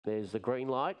There's the green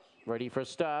light, ready for a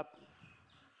start.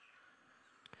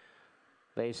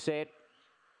 They're set.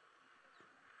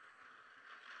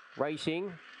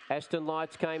 Racing. Aston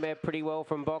Lights came out pretty well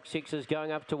from box 6, is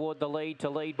going up toward the lead, to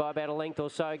lead by about a length or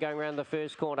so, going around the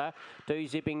first corner. Do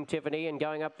Zipping Tiffany, and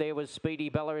going up there was Speedy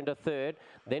Bella into third.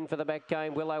 Then for the back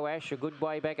came Willow Ash. A good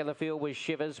way back in the field was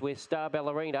Shivers with Star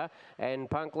Ballerina and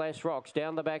Punk Lass Rocks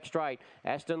down the back straight.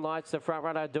 Aston Lights, the front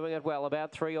runner, doing it well,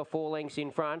 about 3 or 4 lengths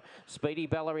in front. Speedy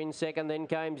Bella in second, then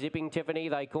came Zipping Tiffany.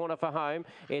 They corner for home.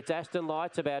 It's Aston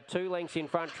Lights about 2 lengths in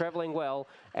front, travelling well,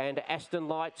 and Aston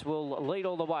Lights will lead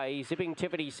all the way. Zipping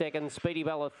Tiffany second, Speedy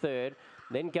Bella third.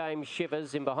 Then came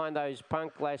Shivers in behind those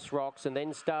Punk Lass Rocks, and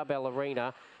then Star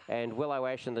Ballerina and Willow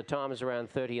Ash, and the time is around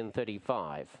 30 and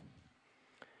 35.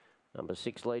 Number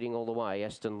 6 leading all the way.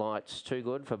 Aston Lights, too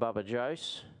good for Bubba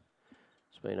Jose.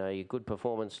 It's been a good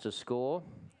performance to score.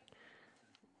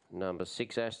 Number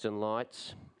 6 Aston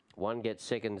Lights. 1 gets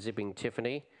second, Zipping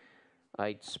Tiffany.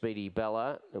 8 Speedy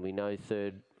Bella. There'll be no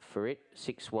third for it.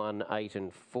 6, 1, 8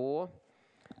 and 4.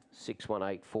 6, 1,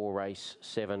 8, 4 race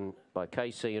 7 by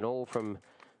KC and all from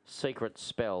Secret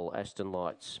Spell. Aston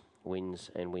Lights wins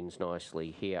and wins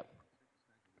nicely here.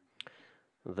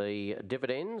 The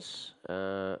dividends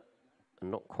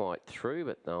not quite through,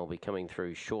 but they'll be coming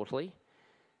through shortly.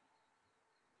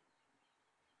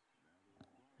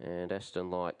 And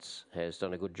Aston Lights has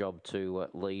done a good job to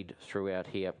lead throughout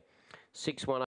here. 6, 1.